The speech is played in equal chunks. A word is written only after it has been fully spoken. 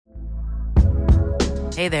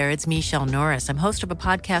Hey there, it's Michelle Norris. I'm host of a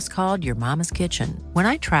podcast called Your Mama's Kitchen. When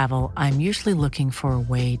I travel, I'm usually looking for a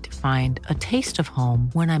way to find a taste of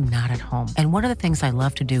home when I'm not at home. And one of the things I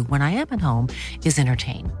love to do when I am at home is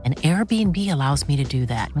entertain. And Airbnb allows me to do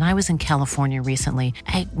that. When I was in California recently,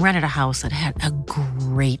 I rented a house that had a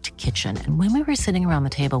great kitchen. And when we were sitting around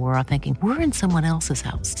the table, we were all thinking, we're in someone else's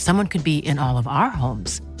house. Someone could be in all of our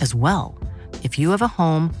homes as well. If you have a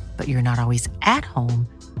home, but you're not always at home,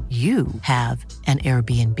 you have an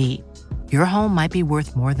Airbnb. Your home might be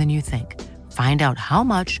worth more than you think. Find out how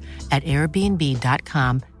much at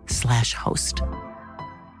airbnb.com/host.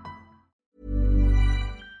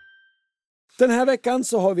 Den här veckan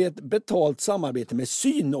så har vi ett betalt samarbete med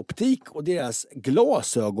Synoptik och deras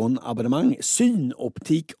glasögonabonnemang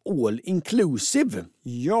Synoptik All Inclusive.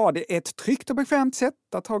 Ja, det är ett tryggt och bekvämt sätt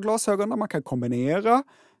att ha glasögon där man kan kombinera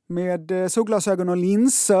med solglasögon och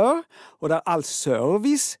linser och där all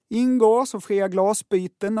service ingår, som fria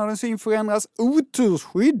glasbyten när din syn förändras,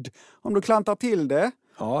 otursskydd om du klantar till det.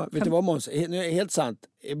 Ja, vet du vad Måns? Helt sant.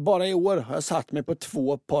 Bara i år har jag satt mig på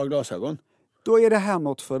 2 par glasögon. Då är det här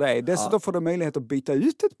något för dig. Dessutom får du möjlighet att byta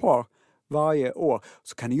ut ett par varje år.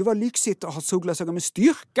 Så kan det ju vara lyxigt att ha solglasögon med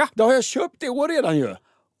styrka. Det har jag köpt i år redan ju.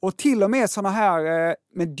 Och till och med såna här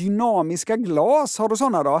med dynamiska glas. Har du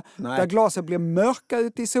såna då? Nej. Där glaset blir mörka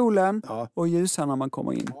ute i solen och ljusa när man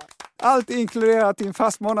kommer in. Allt inkluderat i en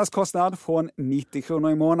fast månadskostnad från 90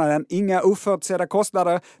 kronor i månaden. Inga oförutsedda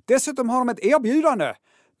kostnader. Dessutom har de ett erbjudande.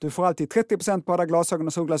 Du får alltid 30% på alla glasögon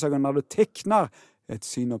och solglasögon när du tecknar ett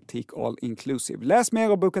Synoptik All Inclusive. Läs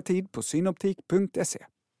mer och boka tid på synoptik.se.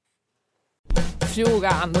 Fråga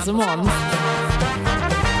Anders och Måns.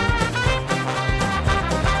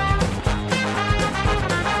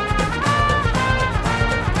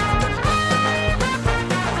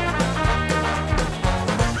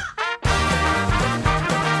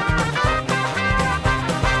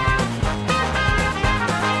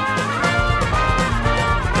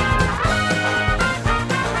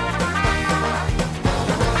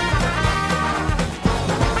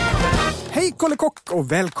 Hej Kollikock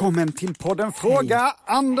och välkommen till podden Fråga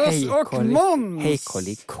Anders och Måns. Hej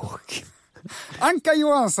Kollikock. Anka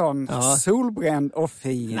Johansson, solbränd och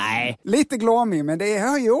fin. Nej. Lite glåmig, men det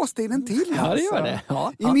hör ju årstiden till. Ja, det gör det.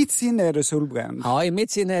 Ja. I mitt sinne är du solbränd. Ja, i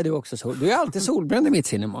mitt sinne är du också sol. Du är alltid solbränd i mitt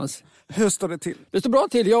sinne, Måns. Hur står det till? Det står bra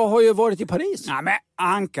till. Jag har ju varit i Paris. Ja, men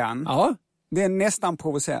Ankan. Ja. Det är nästan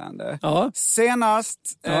provocerande. Ja. Senast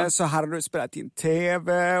så hade du spelat in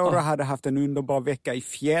tv och du hade haft en underbar vecka i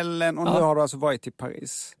fjällen och nu har du alltså varit i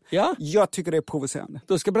Paris. Ja. Jag tycker det är provocerande.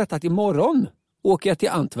 Då ska jag berätta att imorgon åker jag till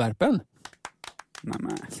Antwerpen.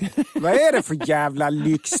 Nej. Vad är det för jävla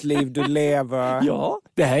lyxliv du lever? Ja,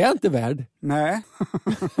 det här är jag inte värd. Nej.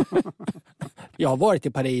 Jag har varit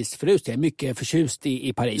i Paris förut. Jag är mycket förtjust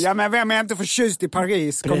i Paris. Ja, men vem är inte förtjust i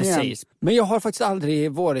Paris? Kom igen. Precis. Men jag har faktiskt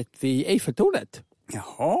aldrig varit vid Eiffeltornet.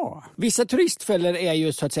 Jaha. Vissa turistfällor är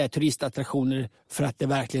ju så att säga turistattraktioner för att det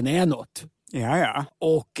verkligen är något. Ja.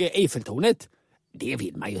 Och Eiffeltornet, det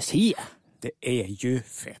vill man ju se. Det är ju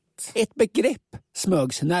fett. Ett begrepp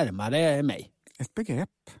smögs närmare mig. Ett begrepp?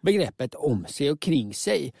 Begreppet om sig och kring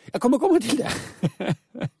sig. Jag kommer komma till det.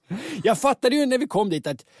 Jag fattade ju när vi kom dit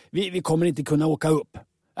att vi kommer inte kunna åka upp.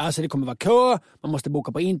 Alltså det kommer vara kö, man måste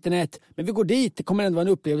boka på internet. Men vi går dit, det kommer ändå vara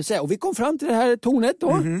en upplevelse. Och vi kom fram till det här tornet då.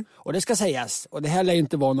 Mm-hmm. Och det ska sägas, och det här lär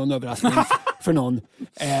inte vara någon överraskning för någon.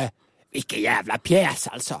 Vilken jävla pjäs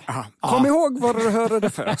alltså. Kom ihåg vad du hörde det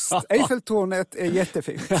först. Eiffeltornet är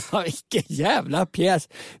jättefint. Vilken jävla pjäs.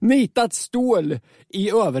 Nitat stål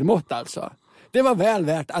i övermått alltså. Det var väl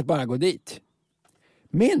värt att bara gå dit.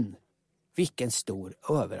 Men vilken stor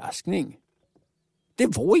överraskning.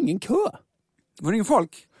 Det var ingen kö. Det var ingen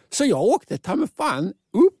folk. Så jag åkte ta mig fan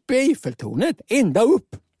upp i Eiffeltornet. Ända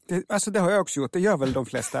upp. Det har jag också gjort. Det gör väl de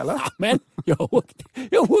flesta, eller? Ja, men jag åkte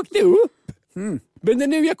upp. Mm. Men det är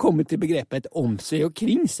nu jag kommer till begreppet om sig och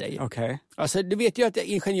kring sig. Okay. Alltså, du vet ju att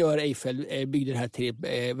ingenjör Eiffel byggde det här till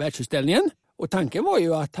världsutställningen. Och tanken var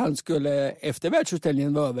ju att han skulle, efter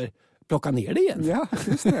världsutställningen var över, plocka ner det igen. Ja,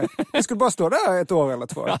 just det. Det skulle bara stå där ett år eller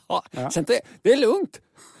 2. Ja. Sen det är lugnt.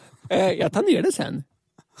 Jag tar ner det sen.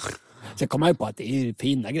 Sen kommer jag på att det är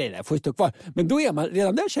fina grejer där, får stå kvar. Men då är man,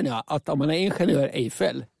 redan där känner jag att om man är ingenjör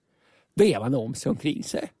Eiffel, då är man om sig omkring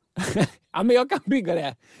sig. Ja, men jag kan bygga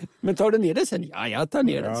det. Men tar du ner det sen? Ja, jag tar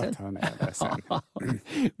ner det sen.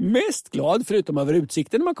 Mest glad, förutom över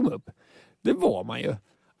utsikten när man kom upp, det var man ju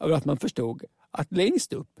över att man förstod att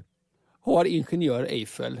längst upp har ingenjör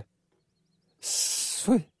Eiffel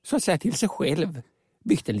så att säga till sig själv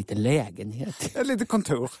byggt en liten lägenhet. Ett litet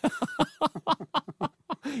kontor.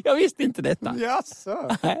 Jag visste inte detta.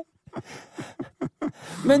 Jaså.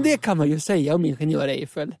 Men det kan man ju säga om ingenjör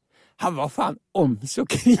Eiffel. Han var fan om så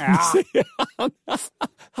kring sig.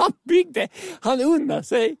 Han unnade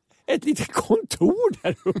sig ett litet kontor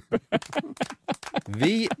där uppe.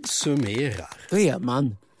 Vi summerar. Då är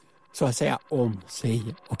man så att säga om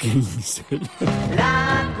sig och kring sig.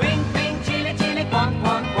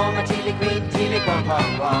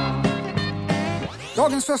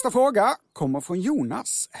 Dagens första fråga kommer från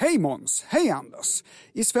Jonas. Hej Måns, hej Anders.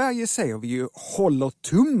 I Sverige säger vi ju håller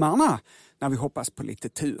tummarna när vi hoppas på lite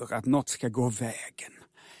tur att något ska gå vägen.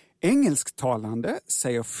 Engelsktalande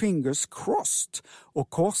säger fingers crossed och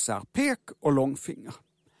korsar pek och långfinger.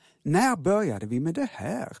 När började vi med det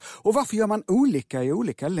här? Och varför gör man olika i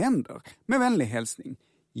olika länder? Med vänlig hälsning,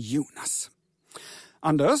 Jonas.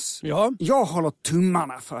 Anders, ja? Jag håller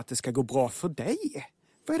tummarna för att det ska gå bra för dig.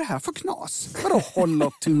 Vad är det här för knas? Vadå håller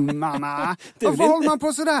tummarna? Varför håller man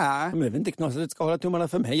på sådär? Men det är väl inte knas att du ska hålla tummarna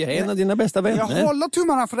för mig. Jag är en av dina bästa vänner. Jag håller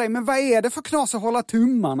tummarna för dig, men vad är det för knas att hålla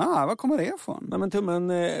tummarna? Var kommer det ifrån? Nej, men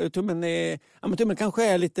tummen kanske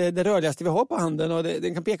är lite det rörligaste vi har på handen. Och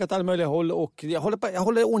den kan peka åt alla möjliga håll. Och jag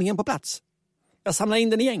håller ordningen på plats. Jag samlar in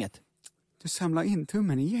den i gänget. Du samlar in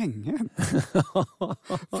tummen i gänget?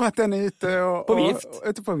 För att den är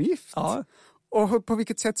ute på vift? Ja. Och på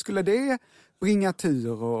vilket sätt skulle det bringa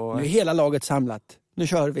tur? Och... Nu är hela laget samlat. Nu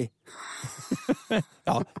kör vi.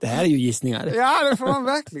 Ja, det här är ju gissningar. Ja, det får man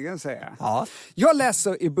verkligen säga. Ja. Jag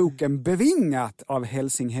läser i boken Bevingat av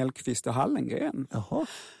Helsing Hellqvist och Hallengren. Jaha.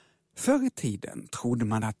 Förr i tiden trodde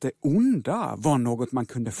man att det onda var något man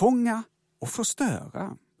kunde fånga och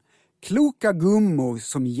förstöra. Kloka gummor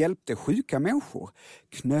som hjälpte sjuka människor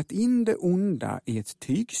knöt in det onda i ett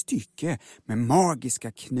tygstycke med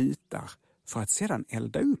magiska knutar för att sedan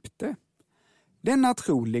elda upp det. Denna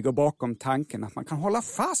tro ligger bakom tanken att man kan hålla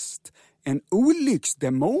fast en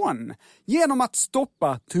olycksdemon genom att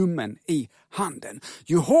stoppa tummen i handen.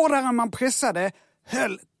 Ju hårdare man pressade,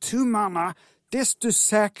 höll tummarna, desto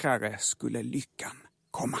säkrare skulle lyckan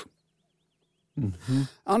komma. Mm-hmm.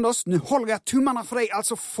 Anders, nu håller jag tummarna för dig,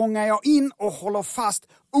 alltså fångar jag in och håller fast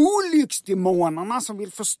olycksdemonerna som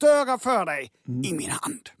vill förstöra för dig i min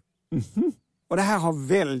hand. Mm-hmm. Och det här har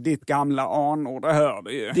väldigt gamla anor, det hör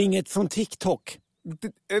du ju. Det är inget från TikTok.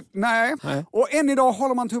 Nej, och än idag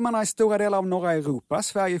håller man tummarna i stora delar av norra Europa.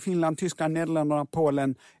 Sverige, Finland, Tyskland, Nederländerna,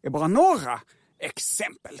 Polen är bara några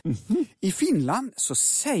exempel. Mm-hmm. I Finland så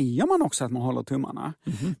säger man också att man håller tummarna.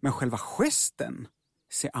 Mm-hmm. Men själva gesten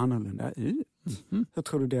ser annorlunda ut. Mm-hmm. Hur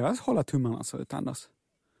tror du deras hålla tummarna ser ut, Anders?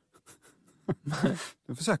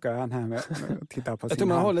 Nu försöker han här med att titta på sin hand. Jag tror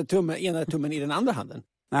man håller ena tummen i den andra handen.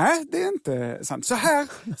 Nej, det är inte sant. Så här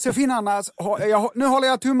ser finnarna, nu håller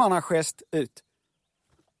jag tummarna gest ut.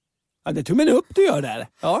 Ja, det är tummen upp du gör där.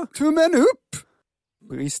 Ja. Tummen upp!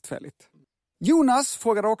 Bristfälligt. Jonas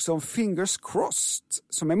frågade också om fingers crossed,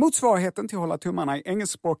 som är motsvarigheten till att hålla tummarna i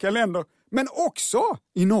engelskspråkiga länder, men också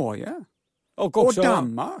i Norge. Och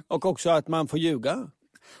Danmark. Och också att man får ljuga.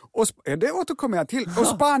 Och det återkommer jag till. Och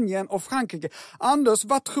Spanien och Frankrike. Anders,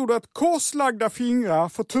 vad tror du att korslagda fingrar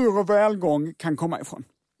för tur och välgång kan komma ifrån?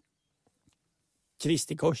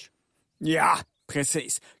 Kristi kors. Ja,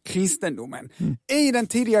 precis. Kristendomen. I den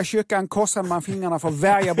tidiga kyrkan korsade man fingrarna för att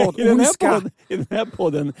värja bort ondska. I den här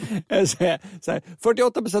podden så här,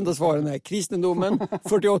 48% av svaren är kristendomen,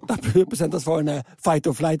 48% av svaren är fight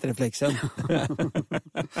or flight-reflexen.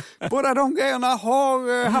 Båda de grejerna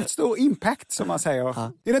har haft stor impact, som man säger.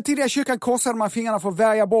 Ja. I den tidiga kyrkan korsade man fingrarna för att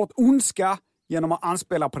värja bort ondska genom att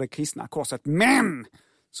anspela på det kristna korset. Men,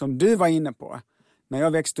 som du var inne på, när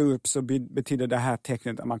jag växte upp så betyder det här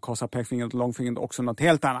tecknet att man korsar pekfingret och långfingret också något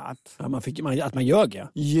helt annat. Ja, att man ljög, ja.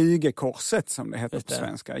 Ljugekorset, som det heter på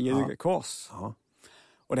svenska. Ljugekors. Ja.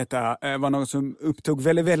 Och detta var något som upptog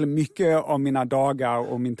väldigt, väldigt mycket av mina dagar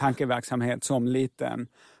och min tankeverksamhet som liten.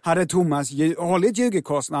 Hade Thomas hållit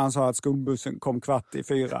ljugekors när han sa att skolbussen kom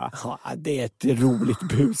 3:15? Ja, det är ett roligt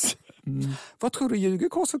bus. Mm. Vad tror du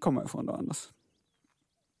ljugekorset kommer ifrån då, Anders?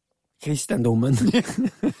 Kristendomen.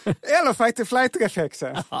 Eller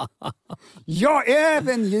fight-or-flight-reflexer. Ja,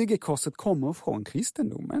 även ljugekorset kommer från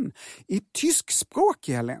kristendomen. I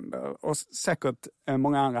tyskspråkiga länder, och säkert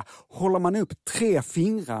många andra, håller man upp 3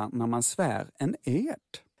 fingrar när man svär en ed.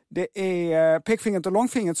 Det är pekfingret och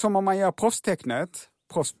långfingret som om man gör proffstecknet.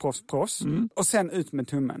 Proffs. Och sen ut med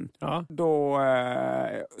tummen. Ja. Då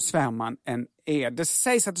svär man en ed. Det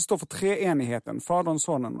sägs att det står för treenigheten, Fadern,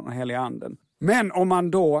 Sonen och Heliga Anden. Men om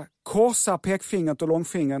man då korsar pekfingret och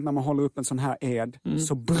långfingret när man håller upp en sån här ed,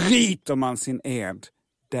 så bryter man sin ed.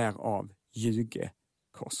 Därav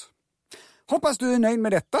ljugekors. Hoppas du är nöjd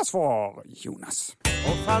med detta svar, Jonas.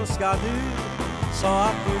 Och falska du sa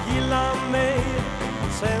att du gillar mig.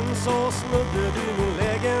 Sen så snodde du min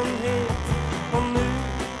lägenhet. Och nu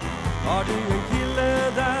har du en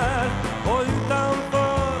kille där. Och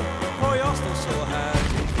utanför får jag stå så här.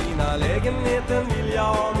 Min fina lägenheten vill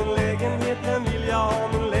jag ha. Min lägenheten vill jag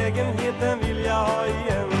ha. Min lägenheten vill jag ha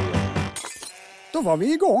igen. Då var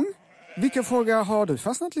vi igång. Vilken fråga har du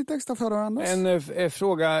fastnat lite extra för då, Anders? En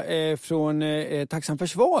fråga från Tacksam för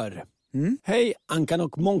svar. Hej Ankan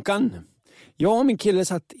och Monkan. Jag och min kille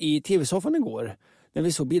satt i tv-soffan igår när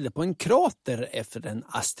vi såg bilder på en krater efter en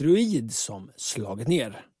asteroid som slagit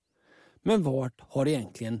ner. Men vart har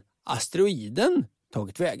egentligen asteroiden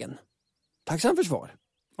tagit vägen? Tacksam för svar.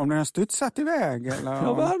 Om den har studsat iväg? Eller?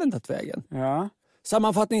 Ja, var har den tagit vägen? Ja.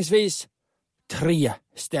 Sammanfattningsvis 3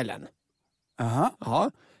 ställen. Aha.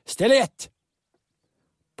 Ja. Ställe 1.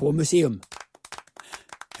 På museum.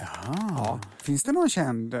 Ja. Finns det någon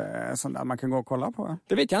känd sån där man kan gå och kolla på?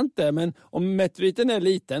 Det vet jag inte, men om meteoriten är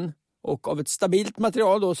liten och av ett stabilt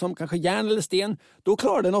material då, som kanske järn eller sten, då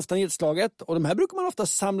klarar den ofta nedslaget. Och de här brukar man ofta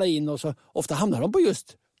samla in och så ofta hamnar de på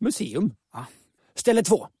just museum. Ställe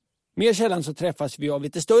 2. Mer sällan så träffas vi av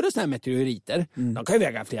lite större såna här meteoriter. De kan ju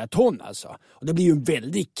väga flera ton alltså. Och det blir ju en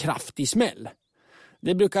väldigt kraftig smäll.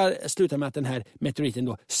 Det brukar sluta med att den här meteoriten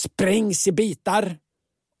då sprängs i bitar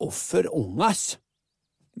och förångas.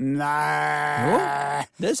 Nej, Ja,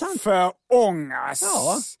 det är sant. Förångas.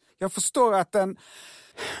 Ja. Jag förstår att den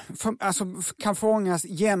kan förångas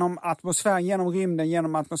genom atmosfären, genom rymden,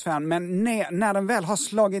 genom atmosfären. Men när den väl har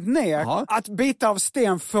slagit ner, att bitar av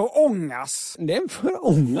sten förångas. Den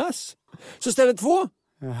förångas. Så ställe 2.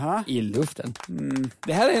 I luften.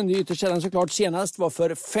 Det här hände ju ytterst sällan såklart. Senast var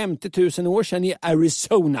för 50 000 år sedan i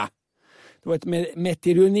Arizona. Det var ett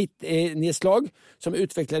meteoritnedslag som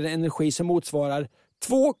utvecklade energi som motsvarar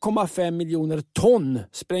 2,5 miljoner ton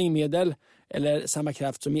sprängmedel eller samma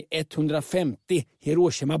kraft som i 150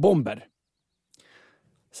 Hiroshima-bomber.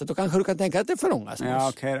 Så då kanske du kan tänka att det förångas. Ja,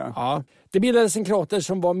 okej då. Ja. Det bildades en krater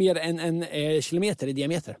som var mer än en kilometer i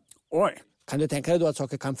diameter. Oj. Kan du tänka dig då att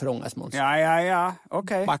saker kan förångas, Måns? Ja,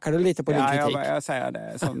 okej. Backar du lite på din kritik? Ja, jag säger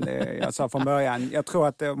det som jag sa från början. Jag tror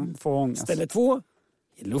att det förångas. Ställe 2,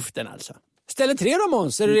 i luften alltså. Ställe 3 då,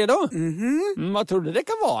 Måns, är du redo? Vad tror du det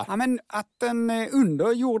kan vara? Ja, men att den är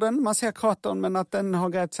under jorden, man ser kratern, men att den har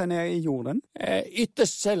grävt sig ner i jorden.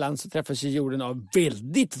 Ytterst sällan så träffas jorden av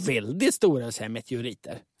väldigt, väldigt stora så här,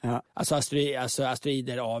 meteoriter. Ja. Alltså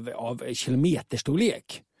asteroider av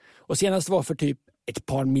kilometerstorlek. Och senast var för typ ett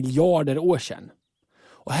par miljarder år sedan.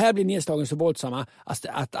 Och här blir nedslagen så våldsamma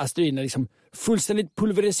att asteroiderna liksom fullständigt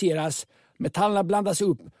pulveriseras. Metallerna blandas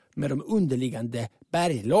upp med de underliggande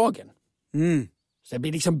berglagen. Så det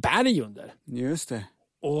blir liksom berg under. Just det.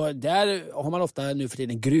 Och där har man ofta nu för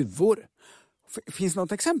tiden gruvor. Finns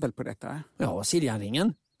något exempel på detta? Ja,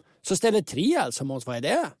 Siljanringen. Så ställe 3 alltså, Måns, vad är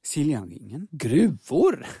det? Siljanringen?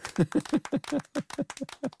 Gruvor.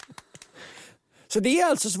 Så det är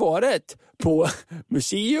alltså svaret på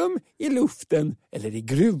museum, i luften eller i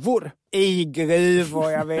gruvor. I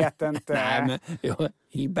gruvor, jag vet inte. Nej, men ja,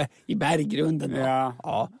 i berggrunden.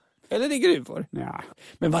 Ja. Eller i gruvor. Ja.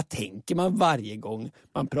 Men vad tänker man varje gång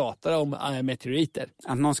man pratar om meteoriter?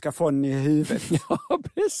 Att någon ska få den i huvudet. Ja,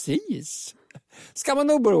 precis. Ska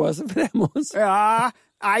man oroa sig för det, Måns? Ja,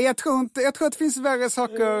 jag tror att det finns värre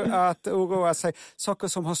saker att oroa sig. Saker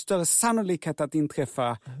som har större sannolikhet att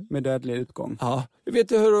inträffa med dödlig utgång. Ja, vet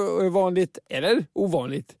du hur vanligt, eller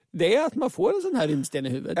ovanligt, det är att man får en sån här rymdsten i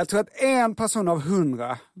huvudet? Jag tror att 1 person av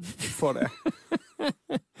 100 får det.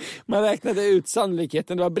 Man räknade ut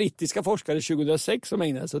sannolikheten. Det var brittiska forskare 2006 som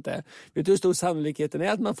ägnade sig åt det. Vet du hur stor sannolikheten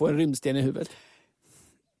är att man får en rymdsten i huvudet?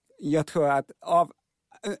 Jag tror att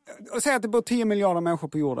säg att det bor 10 miljarder människor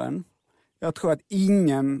på jorden. Jag tror att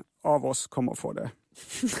ingen av oss kommer att få det.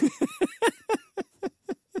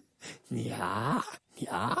 Ja.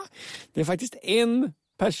 Det är faktiskt en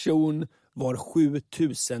person var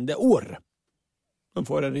 7000 år som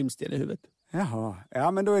får en rymdsten i huvudet. Jaha,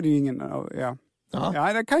 ja men då är det ju ingen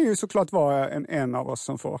Ja, det kan ju såklart vara en av oss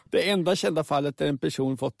som får. Det enda kända fallet där en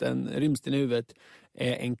person fått en rymdsten i huvudet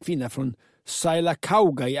är en kvinna från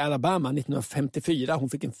Sylacauga i Alabama 1954. Hon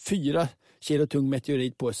fick en 4 kilo tung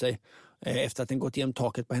meteorit på sig efter att den gått igenom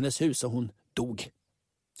taket på hennes hus och hon dog.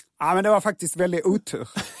 Ja, men det var faktiskt väldigt otur.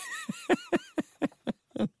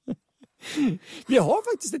 Vi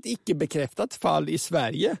har faktiskt ett icke-bekräftat fall i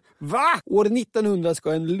Sverige. Va? År 1900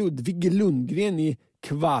 ska en Ludvig Lundgren i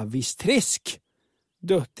Kvavisträsk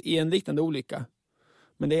dött i en liknande olycka.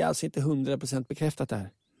 Men det är alltså inte 100% bekräftat där.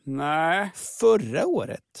 Nej. Förra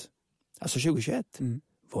året, alltså 2021,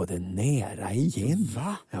 var det nära igen.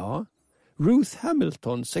 Va? Ja. Ruth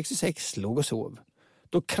Hamilton, 66, låg och sov.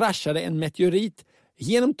 Då kraschade en meteorit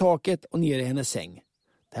genom taket och ner i hennes säng.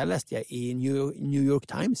 Det här läste jag i New York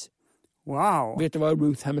Times. Wow. Vet du vad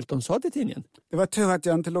Ruth Hamilton sa till tidningen? Det var tur att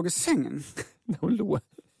jag inte låg i sängen. Hon låg.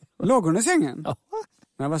 Låg hon i sängen? Ja.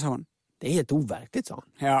 Nej, vad sa hon? Det är helt overkligt, sa hon.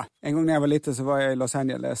 Ja, en gång när jag var liten så var jag i Los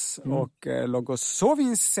Angeles och låg och sov i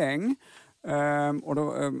en säng. Och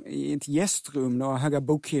då, i ett gästrum, då, höga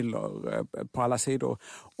bokhyllor på alla sidor.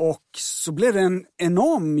 Och så blev det en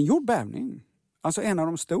enorm jordbävning. Alltså en av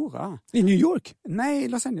de stora. I New York? Nej, i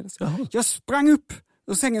Los Angeles. Jaha. Jag sprang upp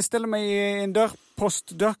och sängen, ställde mig i en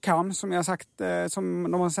dörrkarm som jag sagt,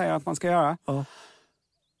 som de säger att man ska göra. Ja.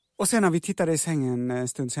 Och sen när vi tittade i sängen en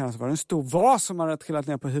stund senare så var det en stor vas som hade trillat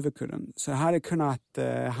ner på huvudkudden. Så jag hade kunnat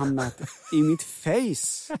hamnat i mitt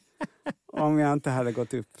face om jag inte hade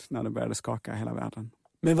gått upp när det började skaka hela världen.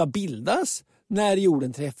 Men vad bildas när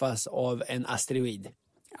jorden träffas av en asteroid?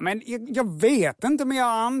 Ja, men jag vet inte,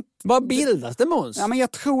 men Vad bildas det, Måns? Ja, men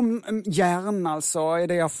jag tror järn alltså är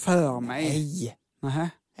det jag för mig. Nej, Nähä.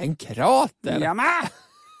 en krater. Ja, men!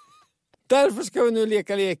 Därför ska vi nu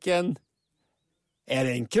leka leken. Är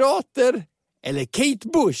det en krater eller Kate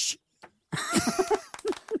Bush?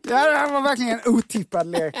 Ja, det här var verkligen en otippad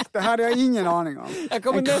lek. Det hade jag ingen aning om.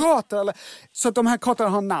 En krater, eller... Så att de här kraterna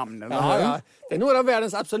har namn, eller hur? Ja. Det är några av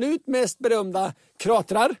världens absolut mest berömda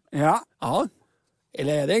kratrar. Ja. Ja.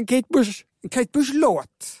 Eller är det en Kate Bush? Kate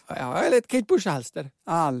Bush-låt. Ja, eller ett Kate Bush-halster.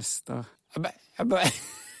 Alster. Jag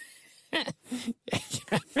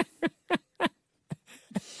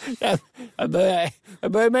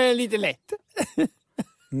börjar med lite lätt.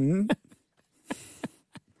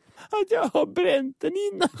 Att jag har bränt den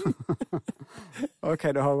innan.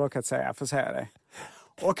 Okej, du har råkat säga. Jag får säga det.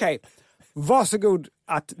 Okej, varsågod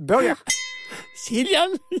att börja.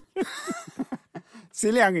 Siljan.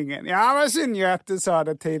 Siljaringen. Ja, vad synd ju att du sa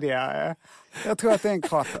det tidigare. Jag tror att det är en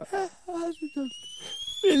krater.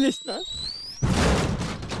 Vi lyssnar.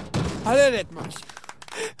 Ja, det är rätt, Mars.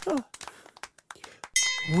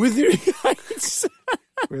 Wuthering Heights.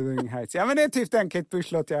 Wuthering Heights. Ja, men det är typ den Kate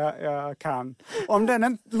Bush-låt jag kan. Om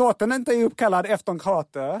den låten inte är uppkallad efter en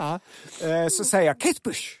krater så säger jag Kate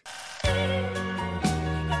Bush.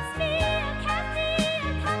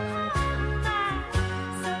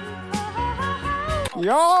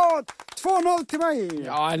 Ja, 2-0 till mig.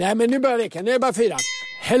 Ja, nej, men nu börjar leken. Nu är det bara 4.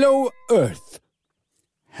 Hello Earth.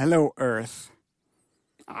 Hello Earth.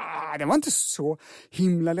 Det var inte så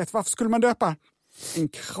himla lätt. Varför skulle man döpa en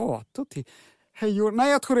krater till Hej jord?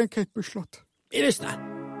 Nej, jag tror det är en Kate Bush-låt. Vi lyssnar.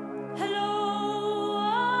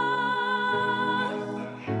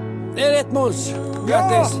 Det är rätt, Måns.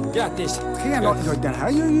 Grattis. Ja! Grattis. 3-0. Ja, den här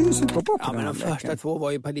gör ju superbra på Ja, men de leken. första 2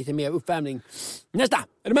 var ju på lite mer uppvärmning. Nästa.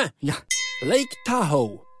 Är du med? Ja. Lake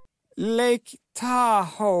Tahoe. Lake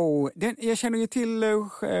Tahoe. Jag känner ju till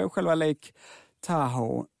själva Lake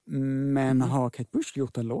Tahoe. Men har Kate Bush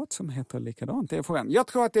gjort en låt som heter likadant? Det är frågan. Jag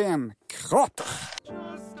tror att det är en krater.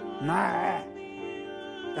 Nej.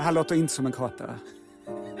 Det här låter inte som en krater.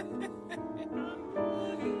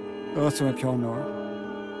 Det låter som en piano.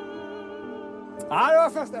 Det var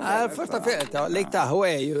första felet. Första felet. Ja, Lake Tahoe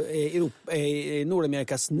är ju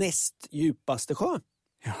Nordamerikas näst djupaste sjö.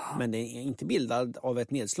 Ja. Men den är inte bildad av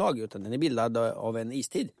ett nedslag utan den är bildad av en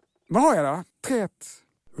istid. Vad har jag då? 3-1.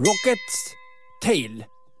 Rocket's Tail.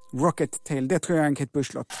 Rocket Tail, det tror jag är en Kate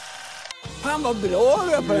Bush-låt. Fan vad bra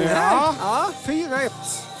du är på den här. Ja, 4-1.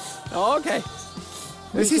 Ja, okej.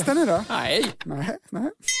 Det sista nu då? Nej.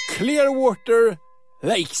 Nej. Clearwater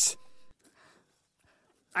Lakes.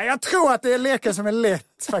 Nej, jag tror att det är leken som är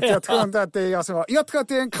lätt. Faktiskt. Jag tror inte att det är jag som har. Jag tror att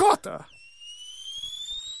det är en krater.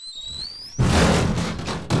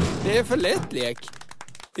 Det är för lätt lek.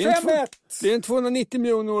 Det 5-1. Det är en 290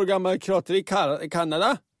 miljoner år gammal krater i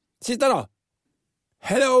Kanada. Sista då.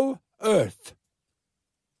 Hello Earth.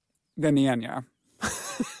 Den igen, ja.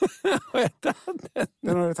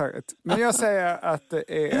 Den har du tagit. Men jag säger att det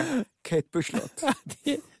är Kate Bush-låt.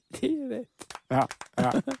 det är rätt. Ja.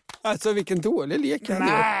 Alltså vilken dålig lek.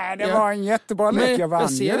 Nej, det var en jättebra lek. Jag vann.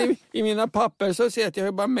 Jag ser i mina papper så ser jag att jag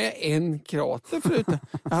har bara med en krater förut.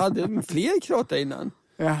 Jag hade fler krater innan.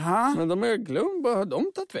 Jaha. Men de har jag glömt. Vad har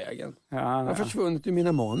de tagit vägen? Ja. De har försvunnit ur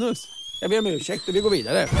mina manus. Jag ber om ursäkt och vi går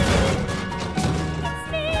vidare.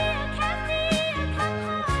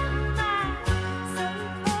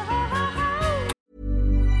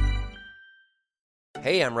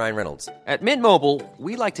 Hey, I'm Ryan Reynolds. At Mint Mobile,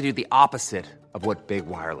 we like to do the opposite of what Big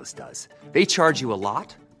Wireless does. They charge you a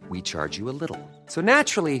lot, we charge you a little. So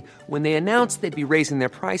naturally, when they announced they'd be raising their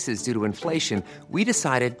prices due to inflation, we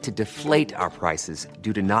decided to deflate our prices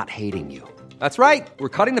due to not hating you. That's right. We're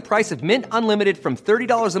cutting the price of Mint Unlimited from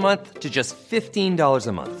 $30 a month to just $15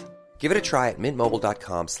 a month. Give it a try at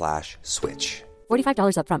mintmobile.com/switch.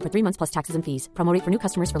 $45 up front for 3 months plus taxes and fees. Promo rate for new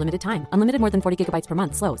customers for limited time. Unlimited more than 40 gigabytes per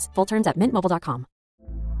month. Slows full terms at mintmobile.com.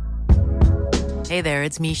 Hey there,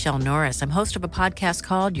 it's Michelle Norris. I'm host of a podcast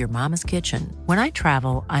called Your Mama's Kitchen. When I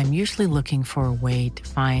travel, I'm usually looking for a way to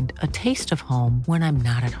find a taste of home when I'm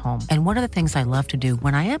not at home. And one of the things I love to do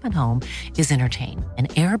when I am at home is entertain. And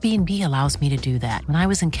Airbnb allows me to do that. When I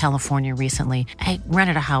was in California recently, I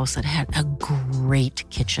rented a house that had a great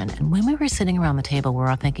kitchen. And when we were sitting around the table, we're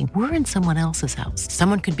all thinking, we're in someone else's house.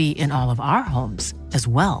 Someone could be in all of our homes as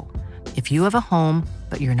well. If you have a home,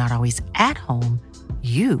 but you're not always at home,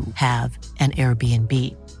 you have an Airbnb.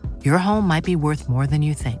 Your home might be worth more than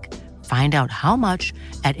you think. Find out how much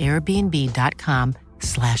at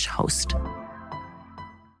airbnb.com/host.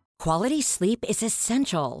 Quality sleep is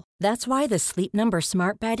essential. That's why the Sleep Number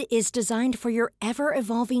Smart Bed is designed for your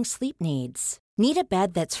ever-evolving sleep needs. Need a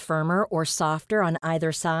bed that's firmer or softer on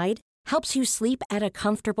either side? Helps you sleep at a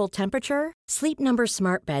comfortable temperature? Sleep Number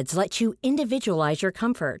Smart Beds let you individualize your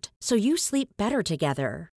comfort, so you sleep better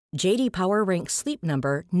together. J.D. Power ranks Sleep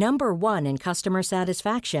Number #1 in customer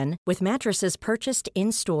satisfaction with mattresses purchased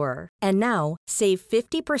in-store. And now, save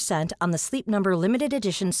 50% on the Sleep Number Limited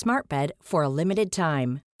Edition Smart Bed for a limited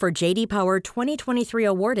time. For J.D. Power 2023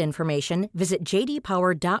 award information, visit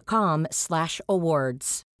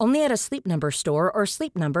jdpower.com/awards. Only at a Sleep Number store or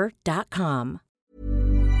sleepnumber.com.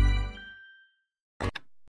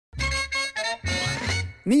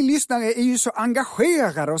 Ni lyssnare är ju så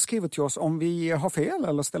engagerade och skriver till oss om vi har fel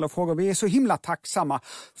eller ställer frågor. Vi är så himla tacksamma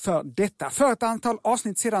för detta. För ett antal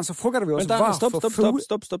avsnitt sedan så frågade vi oss varför...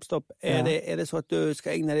 Stopp. Är det så att du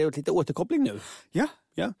ska ägna dig åt lite återkoppling nu? Ja.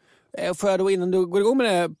 Får jag då innan du går igång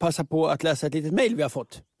med det passa på att läsa ett litet mejl vi har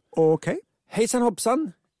fått? Okej. Hejsan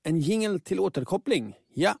hoppsan, en jingle till återkoppling.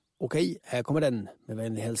 Ja, okej, här kommer den. Med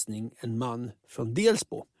vänlig hälsning, en man från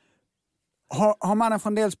Delsbo. Har mannen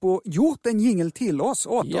från Delsbo gjort en jingle till oss,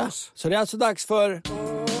 åt oss? Så det är alltså dags för...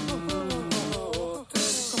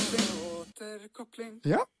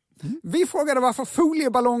 Ja. Vi frågade varför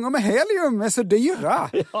folieballonger med helium är så dyra.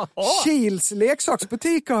 Kils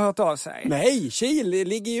leksaksbutik har hört av sig. Nej, Kil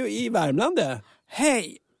ligger ju i Värmland.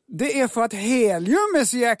 Hej, det är för att helium är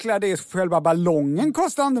så jäkla dyrt. Själva ballongen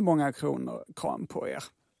kostar inte många kronor. Kram på er.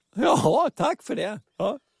 Jaha, tack för det.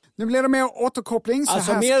 Ja. Nu blir det mer återkoppling. Så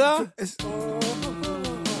alltså här mera...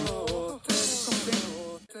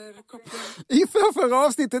 I förra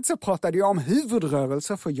avsnittet så pratade jag om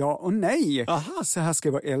huvudrörelser för ja och nej. Aha. Så här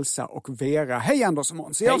skriver Elsa och Vera. Hej Anders och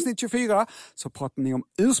Måns. I avsnitt 24 så pratade ni om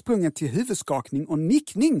ursprunget till huvudskakning och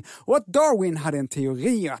nickning. Och att Darwin hade en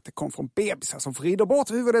teori att det kom från bebisar som vrider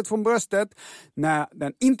bort huvudet från bröstet när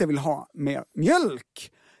den inte vill ha mer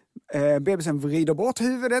mjölk. Bebisen vrider bort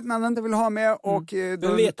huvudet när den inte vill ha mer och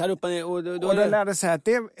den letar upp och ner och den lärde sig att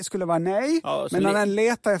det skulle vara nej, men när den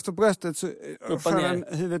letar efter bröstet så för den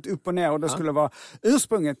huvudet upp och ner och det skulle vara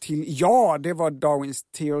ursprunget till ja, det var Darwins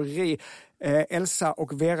teori. Elsa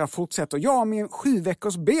och Vera fortsätter. Jag och min 7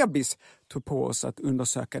 veckors bebis tog på oss att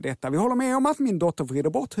undersöka detta. Vi håller med om att min dotter vrider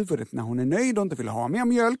bort huvudet när hon är nöjd och inte vill ha mer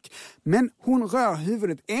mjölk. Men hon rör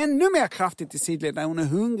huvudet ännu mer kraftigt i sidled när hon är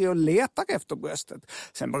hungrig och letar efter bröstet.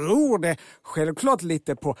 Sen beror det självklart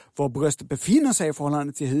lite på var bröstet befinner sig i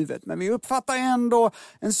förhållande till huvudet. Men vi uppfattar ändå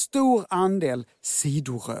en stor andel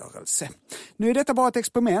sidorörelse. Nu är detta bara ett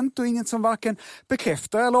experiment och inget som varken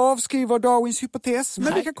bekräftar eller avskriver Darwins hypotes.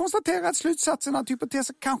 Men vi kan konstatera att slutsatsen att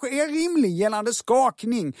hypotesen kanske är rimlig gällande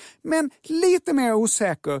skakning. Men lite mer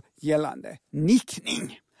osäker gällande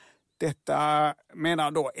nickning. Detta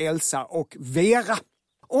menar då Elsa och Vera.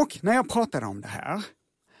 Och när jag pratade om det här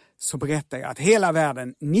så berättar jag att hela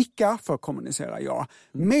världen nickar för att kommunicera ja.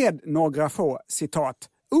 Med några få, citat,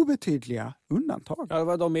 obetydliga undantag. Ja,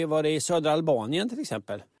 var det i södra Albanien till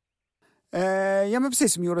exempel? Ja, men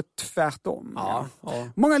precis som gjorde tvärtom. Ja.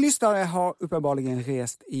 Många lyssnare har uppenbarligen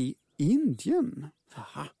rest i Indien.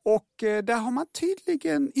 Aha. Och där har man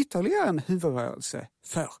tydligen ytterligare en huvudrörelse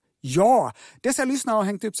för ja. Dessa lyssnare har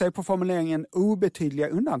hängt upp sig på formuleringen obetydliga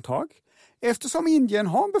undantag. Eftersom Indien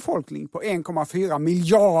har en befolkning på 1,4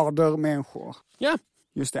 miljarder människor. Ja.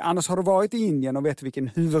 Just det, annars har du varit i Indien och vet vilken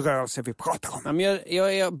huvudrörelse vi pratar om. Ja, men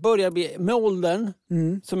jag börjar bli, med åldern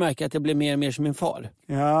så märker jag att jag blir mer och mer som min far.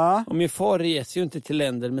 Ja. Och min far reser ju inte till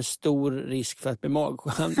länder med stor risk för att bli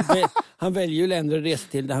magsjuk. Han väljer ju länder att resa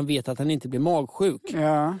till där han vet att han inte blir magsjuk.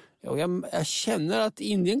 Ja. Och jag känner att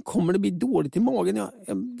Indien kommer att bli dåligt i magen. Jag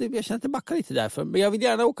känner att det backar lite därför. Men jag vill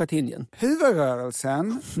gärna åka till Indien.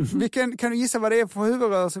 Huvudrörelsen? Kan du gissa vad det är för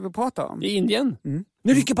huvudrörelse vi pratar om? I Indien?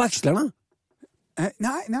 Nu rycker på axlarna.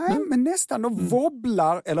 Nej, men nästan. De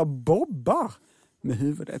wobblar eller bobbar med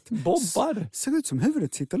huvudet. Bobbar? Ser ut som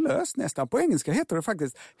huvudet sitter löst nästan. På engelska heter det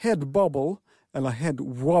faktiskt head bobble eller head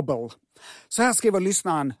wobble. Så här skriver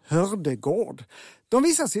lyssnaren Hördegård. De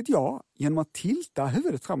visar sitt ja genom att tilta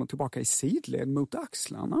huvudet fram och tillbaka i sidled mot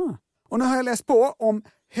axlarna. Och nu har jag läst på om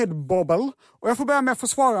head bobble och jag får börja med att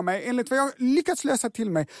försvara mig. Enligt vad jag lyckats läsa till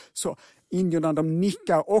mig så indierna de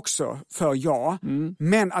nickar också för ja.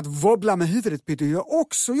 Men att wobbla med huvudet betyder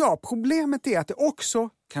också ja. Problemet är att det också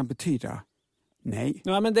kan betyda nej.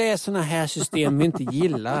 Ja, men det är såna här system vi inte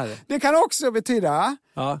gillar. Det kan också betyda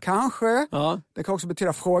kanske. Ja. Det kan också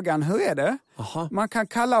betyda frågan hur är det? Aha. Man kan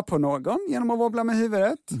kalla på någon genom att wobbla med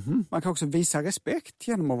huvudet. Man kan också visa respekt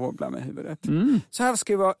genom att wobbla med huvudet. Så här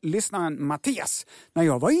skriver lyssnaren Mattias. När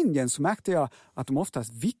jag var i Indien så märkte jag att de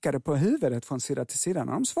oftast vickade på huvudet från sida till sida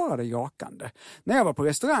när de svarade jakande. När jag var på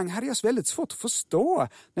restaurang hade jag väldigt svårt att förstå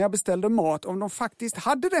när jag beställde mat om de faktiskt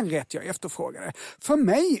hade den rätt jag efterfrågade. För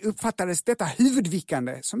mig uppfattades detta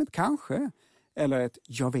huvudvickande som ett kanske eller ett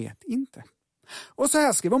jag vet inte. Och så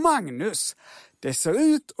här skriver Magnus. Det ser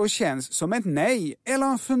ut och känns som ett nej eller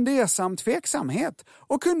en fundersam tveksamhet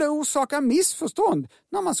och kunde orsaka missförstånd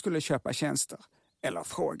när man skulle köpa tjänster eller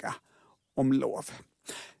fråga om lov.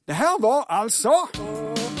 Det här var alltså...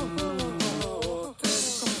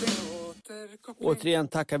 Återigen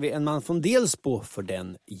tackar vi en man från Delsbo för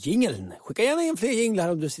den jingeln. Skicka gärna in fler jinglar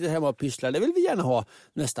om du sitter hemma och pysslar. Det vill vi gärna ha.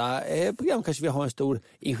 Nästa program kanske vi har en stor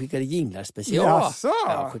inskickade jinglar special.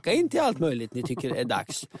 Ja, skicka in till allt möjligt ni tycker är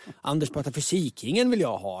dags. Anders pratar fysikingen vill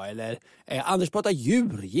jag ha. Eller Anders pratar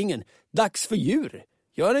djurjingen. Dags för djur.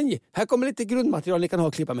 Gör en, här kommer lite grundmaterial ni kan ha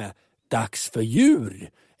och klippa med. Dags för djur.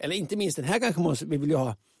 Eller inte minst den här kanske vi vill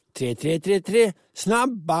ha. 3,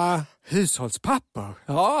 snabba hushållspapper.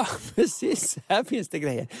 Ja, precis. Här finns det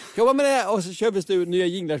grejer. Jobba med det och så kör vi nya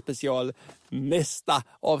jinglar special nästa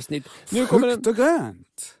avsnitt. Nu kommer frukt och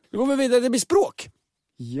grönt. Nu går vi vidare, det blir språk.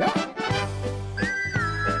 Ja.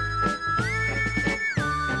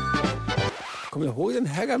 Kommer du ihåg den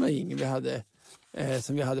här gamla jingeln vi hade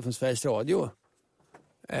som vi hade från Sveriges Radio?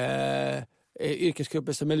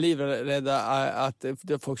 Yrkesgrupper som är livrädda att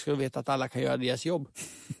folk ska veta att alla kan göra deras jobb.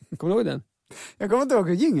 Kommer du ihåg den? Jag kommer inte ihåg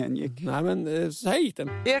hur jingeln gick. Nej, men så här gick den.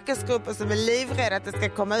 Yrkesgrupper som är livrädda att det ska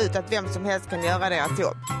komma ut att vem som helst kan göra deras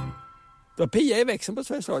jobb. Det var Pia i växeln på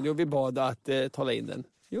Sveriges Radio och vi bad att tala in den.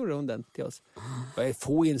 Gjorde hon den till oss. Det är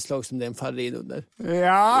få inslag som den faller in under.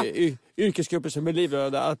 Ja. Yrkesgrupper som är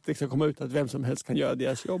livrädda att det ska komma ut att vem som helst kan göra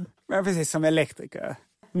deras jobb. Men precis som elektriker.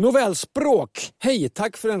 Nåväl, språk. Hej,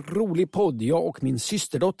 tack för en rolig podd. Jag och min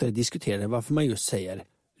systerdotter diskuterade varför man just säger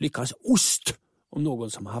lyckans ost om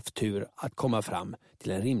någon som har haft tur att komma fram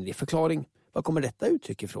till en rimlig förklaring. Var kommer detta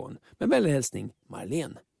uttryck ifrån? Med vänlig hälsning,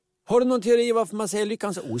 Marlene. Har du någon teori varför man säger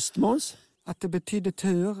lyckans ost, Måns? Att det betyder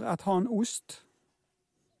tur att ha en ost.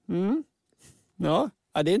 Ja,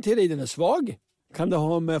 det är en teori, den är svag. Kan det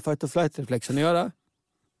ha med fight or flight-reflexen att göra?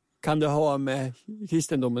 Kan det ha med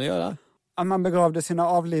kristendomen att göra? Att man begravde sina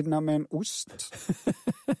avlidna med en ost.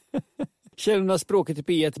 Källorna Språket i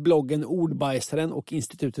P1, bloggen Ordbajsaren och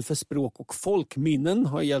Institutet för språk och folkminnen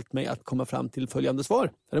har hjälpt mig att komma fram till följande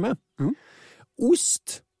svar. Är du med?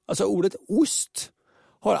 Ost, alltså ordet ost,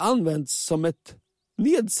 har använts som ett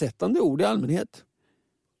nedsättande ord i allmänhet.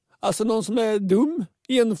 Alltså någon som är dum,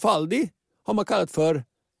 enfaldig, har man kallat för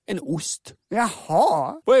en ost.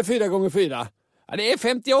 Jaha. Vad är 4 gånger 4? Ja, det är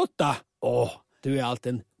 58. Du är allt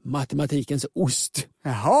en matematikens ost.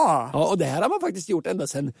 Jaha. Ja, och det här har man faktiskt gjort ända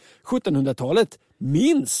sedan 1700-talet.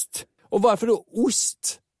 Minst. Och varför då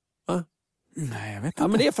ost? Va? Nej, jag vet inte. Ja,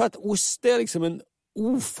 men det är för att ost är liksom en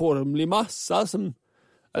oformlig massa som...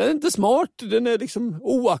 Den är inte smart, den är liksom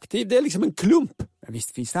oaktiv. Det är liksom en klump. Ja,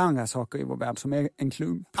 visst finns det andra saker i vår värld som är en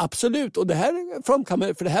klump. Absolut, och det här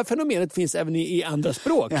framkommer, för det här fenomenet finns även i andra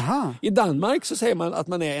språk. Jaha. I Danmark så säger man att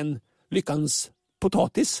man är en lyckans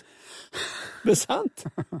potatis. Det är sant.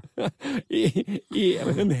 I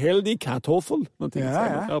en heldig kartoffel. Någonting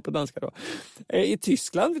ja. På danska då. I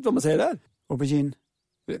Tyskland, vet du vad man säger där? Aubergine.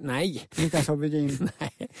 Nej. Lyckans aubergine.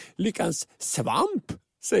 Nej. Lyckans svamp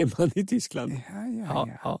säger man i Tyskland.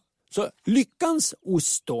 Ja. Så lyckans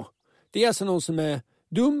ost då. Det är alltså någon som är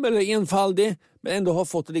dum eller enfaldig men ändå har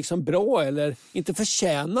fått det liksom bra eller inte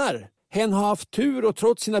förtjänar. Hen har haft tur och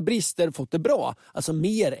trots sina brister fått det bra. Alltså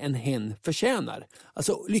mer än hen förtjänar.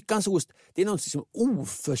 Alltså lyckans ost, det är något som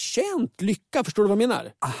oförtjänt lycka. Förstår du vad jag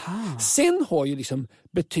menar? Aha. Sen har ju liksom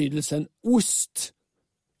betydelsen ost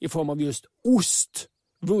i form av just ost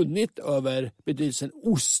vunnit över betydelsen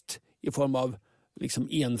ost i form av liksom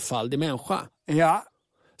enfaldig människa. Ja.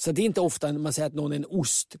 Så det är inte ofta när man säger att någon är en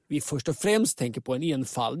ost vi först och främst tänker på en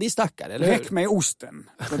enfaldig stackare, eller hur? Räck med osten.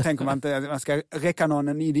 Då tänker man inte att man ska räcka någon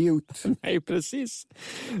en idiot. Nej, precis.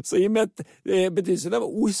 Så i och med att betydelsen av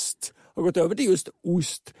ost har gått över till just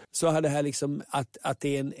ost, så har det här liksom att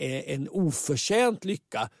det är en oförtjänt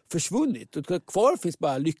lycka försvunnit. Och kvar finns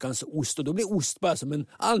bara lyckans ost, och då blir ost bara som en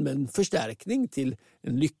allmän förstärkning till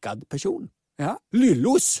en lyckad person. Ja.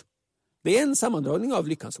 Lyllos. Det är en sammandragning av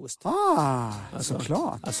lyckans ost.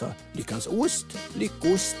 Såklart. Alltså lyckans ost,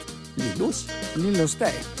 lyckost, lyllos. Lyllos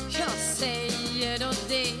dig. Jag säger då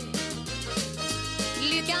det.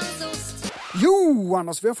 Lyckans ost. Jo,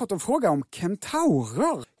 Anders, vi har fått en fråga om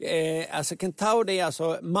kentaurer. Alltså kentaur, det är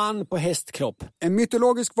alltså man på hästkropp. En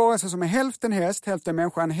mytologisk varelse som är hälften häst, hälften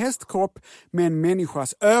människa. En hästkropp med en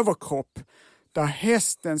människas överkropp. Där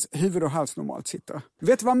hästens huvud och hals normalt sitter.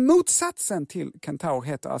 Vet du vad motsatsen till kentaur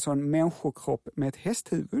heter? Alltså en människokropp med ett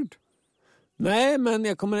hästhuvud. Nej, men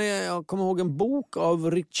jag kommer ihåg en bok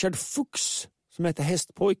av Richard Fuchs som heter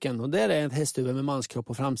Hästpojken. Och där är ett hästhuvud med manskropp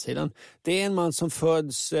på framsidan. Det är en man som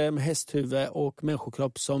föds med hästhuvud och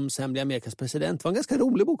människokropp som sen blir Amerikas president. Det var en ganska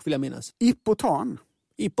rolig bok, vill jag minnas. Hippotan.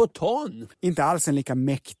 Hippotan? Inte alls en lika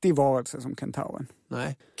mäktig varelse som kentauren.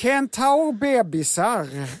 Nej. Kentaurbebisar,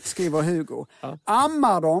 skriver Hugo. Ja.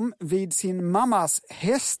 Ammar de vid sin mammas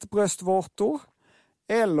hästbröstvårtor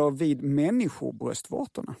eller vid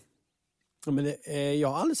människobröstvårtorna? Ja, men jag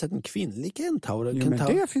har aldrig sett en kvinnlig kentaur. Jo, men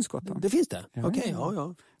det finns gott om. Det finns det? Ja. Okej,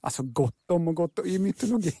 ja. Alltså gott om i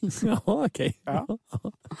mytologin. Ja, okej. Ja.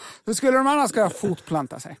 Hur skulle de annars ska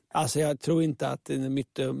fortplanta sig? Alltså jag tror inte att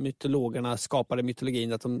mytologerna skapade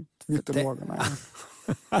mytologin. Att de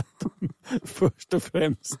att de först och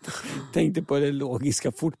främst tänkte på den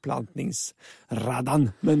logiska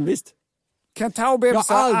fortplantningsraddan. Men visst.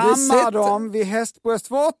 Kentaurbebisar, ammar de vid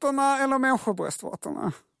hästbröstvårtorna eller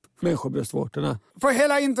människobröstvårtorna? Människobröstvårtorna. För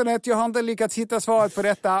hela internet, jag har inte lyckats hitta svaret på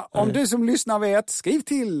detta. Om du som lyssnar vet, skriv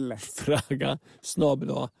till.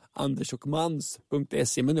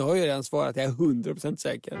 Fråga@andersochmans.se. Men nu har jag redan svarat, jag är 100%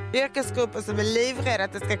 säker. Yrkesgrupper som är livrädda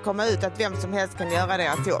att det ska komma ut att vem som helst kan göra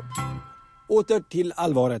deras jobb. Åter till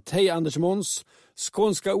allvaret. Hej Anders och Måns.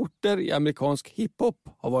 Skånska orter i amerikansk hiphop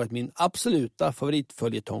har varit min absoluta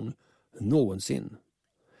favoritföljetong någonsin.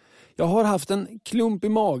 Jag har haft en klump i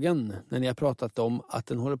magen när ni har pratat om att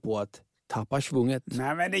den håller på att tappa svunget.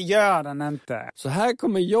 Nej, men det gör den inte. Så här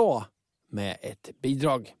kommer jag med ett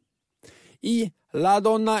bidrag. I La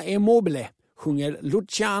Donna è mobile sjunger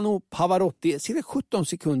Luciano Pavarotti cirka 17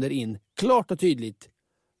 sekunder in, klart och tydligt,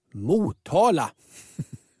 Motala.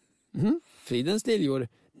 Fridens liljor,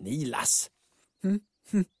 Nilas.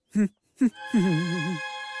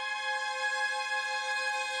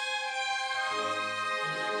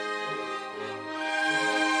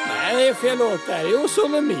 Nej, det är fel låt där. Jo,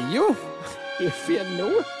 Sole Mio. Det är fel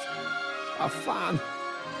låt. Vad fan.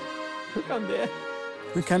 Hur kan det?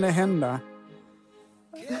 Hur kan det hända?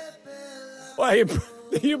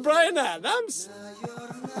 Det är ju Bryan Adams.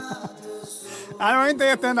 Han har inte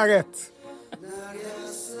ett enda rätt.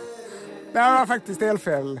 Det här var faktiskt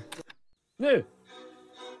elfel. Nu.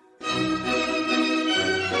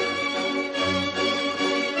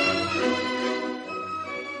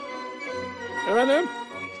 Är det nu?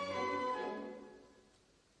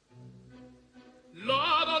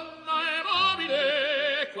 La donna è mobile,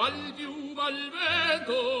 qual piuma al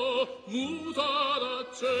vento, muta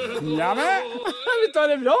d'accento. Ja, men. Vi tar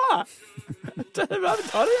det bra. Vi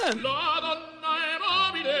tar det igen. La donna è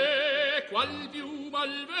mobile, qual piuma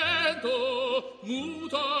al vento,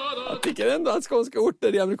 muta d'accento. Jag tycker ändå att skånska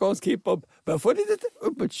orter i amerikansk hiphop bör få lite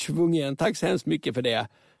uppåtsvung igen. Tack så hemskt mycket för det.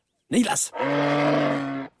 Nilas!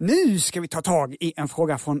 Nu ska vi ta tag i en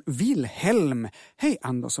fråga från Wilhelm. Hej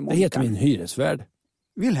Anders och Monica. Det heter min hyresvärd.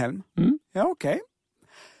 Wilhelm? Ja, okej.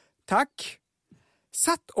 Tack.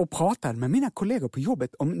 Satt och pratade med mina kollegor på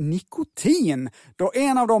jobbet om nikotin. Då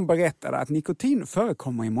en av dem berättade att nikotin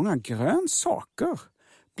förekommer i många grönsaker.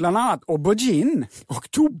 Bland annat aubergine.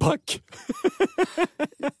 Och tobak.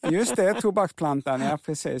 Just det, tobaksplantan, ja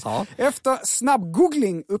precis. Ja. Efter snabb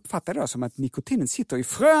googling uppfattade jag som att nikotinen sitter i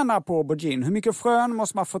fröna på aubergine. Hur mycket frön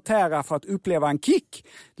måste man förtära för att uppleva en kick?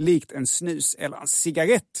 Likt en snus eller en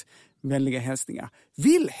cigarett. Vänliga hälsningar.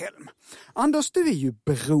 Wilhelm. Anders, du är ju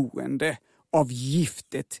beroende av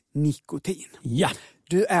giftet nikotin. Ja.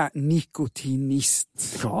 Du är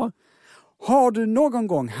nikotinist. Ja. Har du någon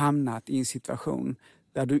gång hamnat i en situation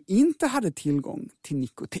där du inte hade tillgång till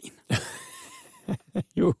nikotin?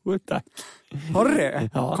 Jo, tack. Har du det?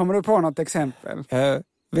 Ja. Kommer du på något exempel?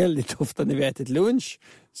 Väldigt ofta när vi ätit lunch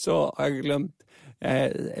så har jag glömt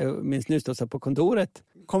min snusdosa på kontoret.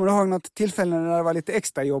 Kommer du ihåg något tillfälle när det var lite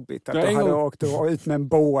extra jobbigt? Att du hade åkt ut med en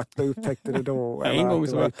båt och upptäckte det då? Eller en gång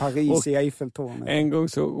så var i Paris i Eiffeltornet? En gång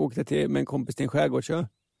så åkte jag med en kompis till en skärgårdsö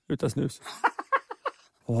utan snus.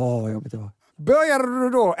 Vad jobbigt det var. Började du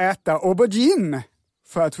då äta aubergine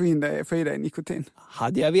för att få i dig nikotin?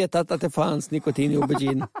 Hade jag vetat att det fanns nikotin i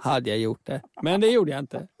aubergine hade jag gjort det. Men det gjorde jag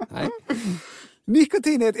inte. Nej.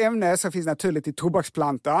 Nikotin är ett ämne som finns naturligt i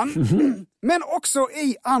tobaksplantan. Men också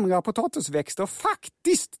i andra potatisväxter.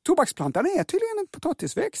 Faktiskt, tobaksplantan är tydligen en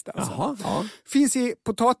potatisväxt. Alltså. Jaha, ja. Finns i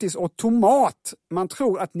potatis och tomat. Man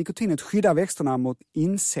tror att nikotinet skyddar växterna mot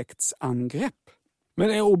insektsangrepp.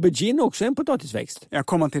 Men är aubergine också en potatisväxt? Jag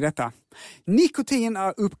kommer till detta. Nikotin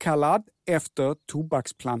är uppkallad efter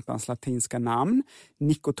tobaksplantans latinska namn.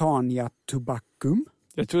 Nicotiana tobacum.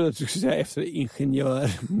 Jag trodde att du skulle säga efter ingenjör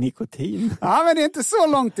nikotin. Ja, men det är inte så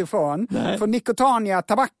långt ifrån. Nej. För Nicotiana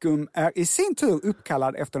tabacum är i sin tur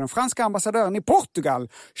uppkallad efter den franska ambassadören i Portugal,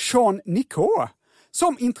 Jean Nicot,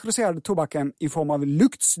 som introducerade tobaken i form av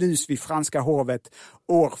luktsnus vid franska hovet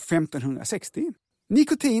år 1560.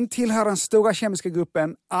 Nikotin tillhör den stora kemiska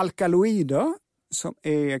gruppen alkaloider som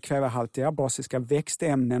är kvävehaltiga, basiska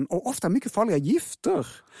växtämnen och ofta mycket farliga gifter.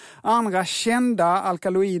 Andra kända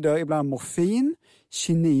alkaloider är bland morfin,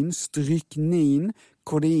 kinin, stryknin,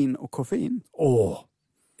 kodein och koffein.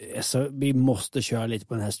 Så vi måste köra lite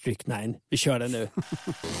på den här strychnine. Vi kör den nu.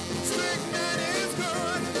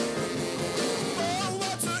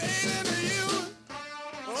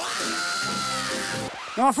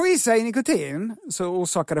 När man får i sig nikotin så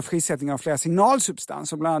orsakar det frisättning av flera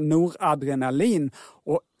signalsubstanser, bland annat noradrenalin,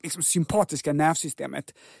 och liksom sympatiska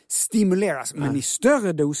nervsystemet stimuleras, men i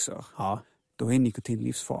större doser. Ja. Då är nikotin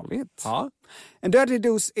livsfarligt. Ja. En dödlig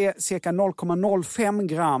dos är cirka 0,05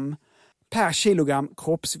 gram per kilogram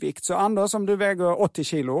kroppsvikt. Så Anders, om du väger 80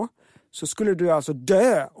 kilo så skulle du alltså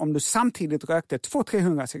dö om du samtidigt rökte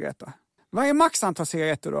 200-300 cigaretter. Vad är maxantal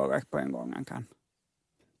cigaretter du har rökt på en gång, Ankan?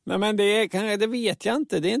 Nej, men det vet jag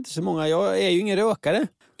inte. Det är inte så många. Jag är ju ingen rökare.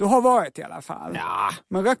 Du har varit i alla fall. Ja.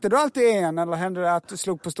 Men rökte du alltid en eller hände det att du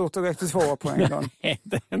slog på stort och rökte 2 på en gång? Nej,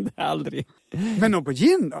 det hände aldrig. Men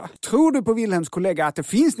aubergine då? Tror du på Wilhelms kollega att det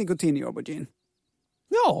finns nikotin i aubergine?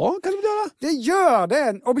 Ja, kan du göra. Det gör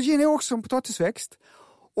det. Aubergine är också en potatisväxt.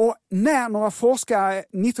 Och när några forskare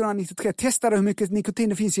 1993 testade hur mycket nikotin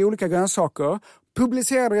det finns i olika grönsaker,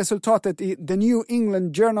 publicerade resultatet i The New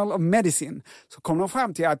England Journal of Medicine, så kom de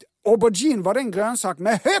fram till att aubergine var den grönsak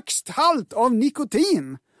med högst halt av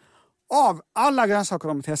nikotin av alla grönsaker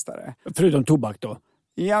de testade. Förutom tobak då?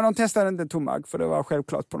 Ja, de testade inte tobak för det var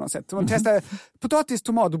självklart på något sätt. De testade potatis,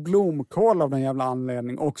 tomat och blomkål av den jävla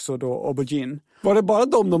anledning, också då aubergine. Var det bara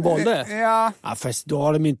de valde? Ja. Ja, fast då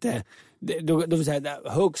har de inte... Då vill säga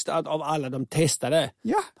högst av alla de testade.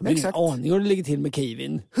 Ja, de har exakt. ingen aning hur det ligger till med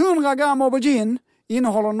kiwin. 100 gram aubergine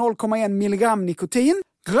innehåller 0,1 milligram nikotin.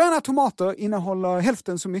 Gröna tomater innehåller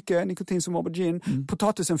hälften så mycket nikotin som aubergine.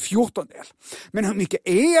 Potatis en 14-del. Men hur mycket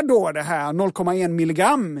är då det här 0,1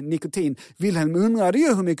 milligram nikotin? Wilhelm undrade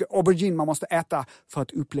ju hur mycket aubergine man måste äta för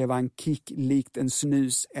att uppleva en kick likt en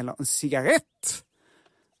snus eller en cigarett.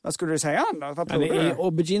 Vad skulle du säga, Anders? Vad tror du?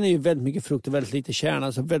 Aubergine är ju väldigt mycket frukt och väldigt lite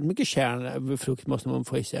kärna. Så väldigt mycket kärna frukt måste man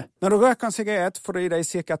få i sig. När du röker en cigarett får du i dig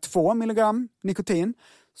cirka 2 milligram nikotin.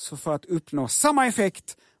 Så för att uppnå samma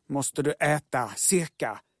effekt måste du äta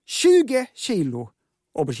cirka 20 kilo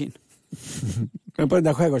aubergine. Men på den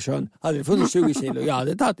där skärgårdsön hade det funnits 20 kilo. Jag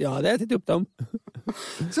hade ätit upp dem.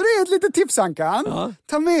 Så det är ett litet tips, Ankan. Ja.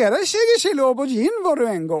 Ta med dig 20 kilo aubergine var du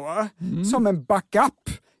än går. Som en backup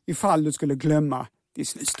ifall du skulle glömma din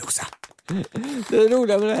snusdosa. Det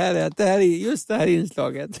roliga med det här är att det här är just det här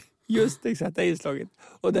inslaget. Just exakt det här inslaget.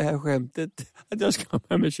 Och det här skämtet. Att jag ska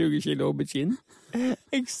ha med 20 kilo aubergine.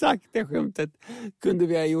 Exakt det skämtet kunde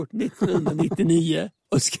vi ha gjort 1999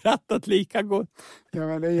 och skrattat lika gott. Ja,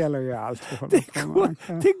 men det gäller ju allt.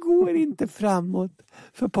 Det går inte framåt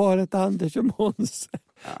för paret Anders och Måns.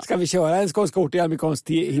 Ja. Ska vi köra en skånsk ort i amerikansk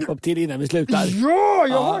hiphop till innan vi slutar? Ja,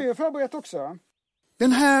 jag har ju förberett också.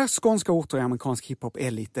 Den här skånska orten i amerikansk hiphop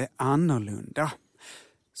är lite annorlunda.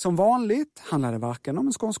 Som vanligt handlar det varken om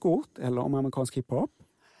en skånsk ort eller om amerikansk hiphop.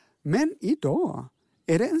 Men idag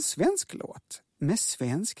är det en svensk låt med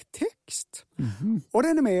svensk text. Och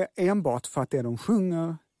den är med enbart för att det de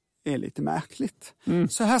sjunger är lite märkligt.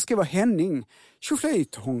 Så här skriver Henning,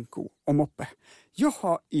 tjoflöjt, honko och moppe. Jag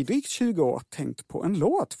har i drygt 20 år tänkt på en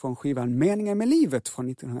låt från skivan Meningen med livet från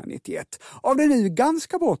 1991. Av det nu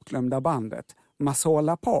ganska bortglömda bandet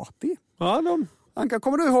Masola Party. Ja, Anka,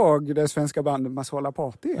 kommer du ihåg det svenska bandet Masala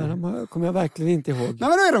Party? Ja, de kommer jag verkligen inte ihåg. Nej, men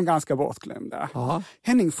då är de ganska bortglömda. Ja.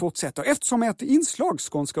 Henning fortsätter. Eftersom ett inslag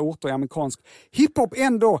skånska orter i amerikansk hiphop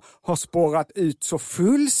ändå har spårat ut så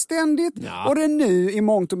fullständigt och det nu i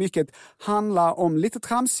mångt och mycket handlar om lite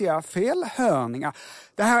tramsiga felhörningar.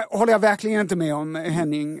 Det här håller jag verkligen inte med om,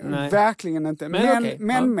 Henning. Nej. Verkligen inte.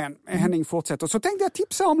 Men Henning fortsätter. Så tänkte jag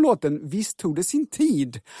tipsa om låten Visst tog det sin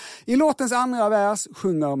tid. I låtens andra vers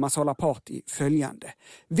sjunger Masala Party följande.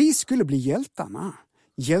 Vi skulle bli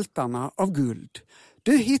hjältarna av guld.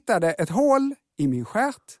 Du hittade ett hål i min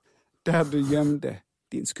stjärt där du gömde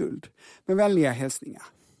din skuld. Med vänliga hälsningar,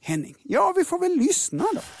 Henning. Ja, vi får väl lyssna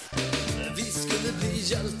då. Vi skulle bli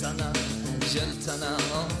hjältarna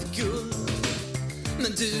av guld.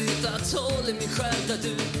 Men du hittade ett hål i min stjärt där du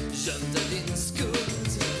gömde din skuld.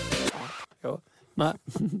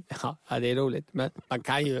 Ja, det är roligt. Men man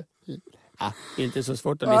kan ju... Ja, inte så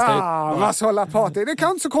svårt att lista ut. Masala Party. Det kan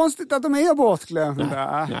inte så konstigt att de är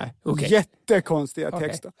bortglömda. Nej, okay. Jättekonstiga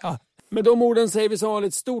texter. Ja. Med de orden säger vi så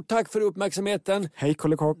ett stort tack för uppmärksamheten. Hej,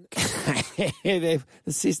 Kollekock. Det är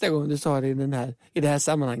den sista gången du sa det i det här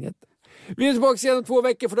sammanhanget. Vi är tillbaka igen om 2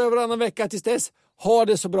 veckor för varannan vecka. Tills dess, ha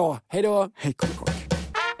det så bra. Hej då. Hej, Kollekock.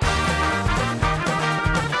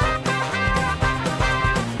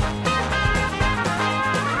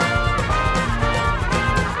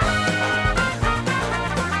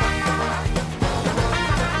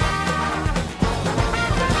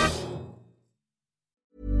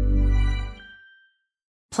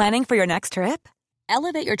 Planning for your next trip?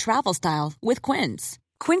 Elevate your travel style with Quince.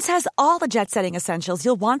 Quince has all the jet-setting essentials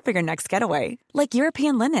you'll want for your next getaway, like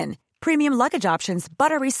European linen, premium luggage options,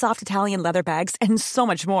 buttery soft Italian leather bags, and so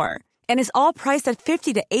much more. And is all priced at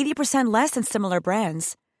 50 to 80% less than similar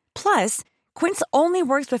brands. Plus, Quince only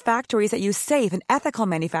works with factories that use safe and ethical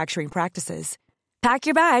manufacturing practices. Pack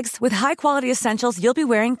your bags with high-quality essentials you'll be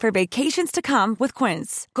wearing for vacations to come with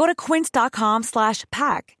Quince. Go to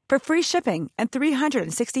quince.com/pack for free shipping and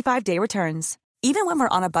 365-day returns. Even when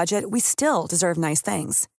we're on a budget, we still deserve nice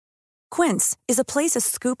things. Quince is a place to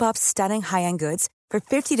scoop up stunning high-end goods for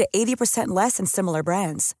 50 to 80% less than similar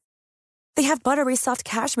brands. They have buttery soft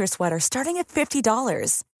cashmere sweaters starting at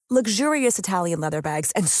 $50, luxurious Italian leather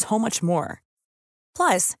bags, and so much more.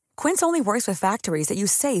 Plus, Quince only works with factories that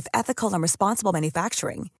use safe, ethical, and responsible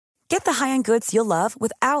manufacturing. Get the high-end goods you'll love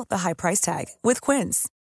without the high price tag with Quince.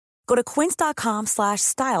 Go to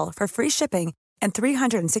quince.com/style for free shipping and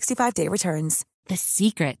 365-day returns. The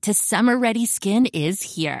secret to summer-ready skin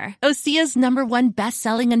is here. Osea's #1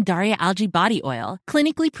 best-selling Undaria Algae Body Oil.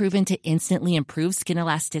 Clinically proven to instantly improve skin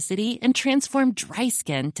elasticity and transform dry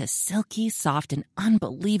skin to silky, soft, and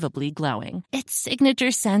unbelievably glowing. Its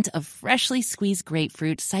signature scent of freshly squeezed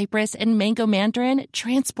grapefruit, cypress, and mango mandarin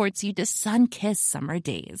transports you to sun-kissed summer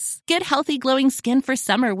days. Get healthy, glowing skin for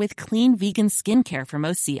summer with clean vegan skincare from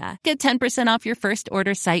Osea. Get 10% off your first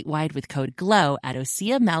order site-wide with code GLOW at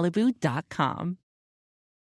OseaMalibu.com.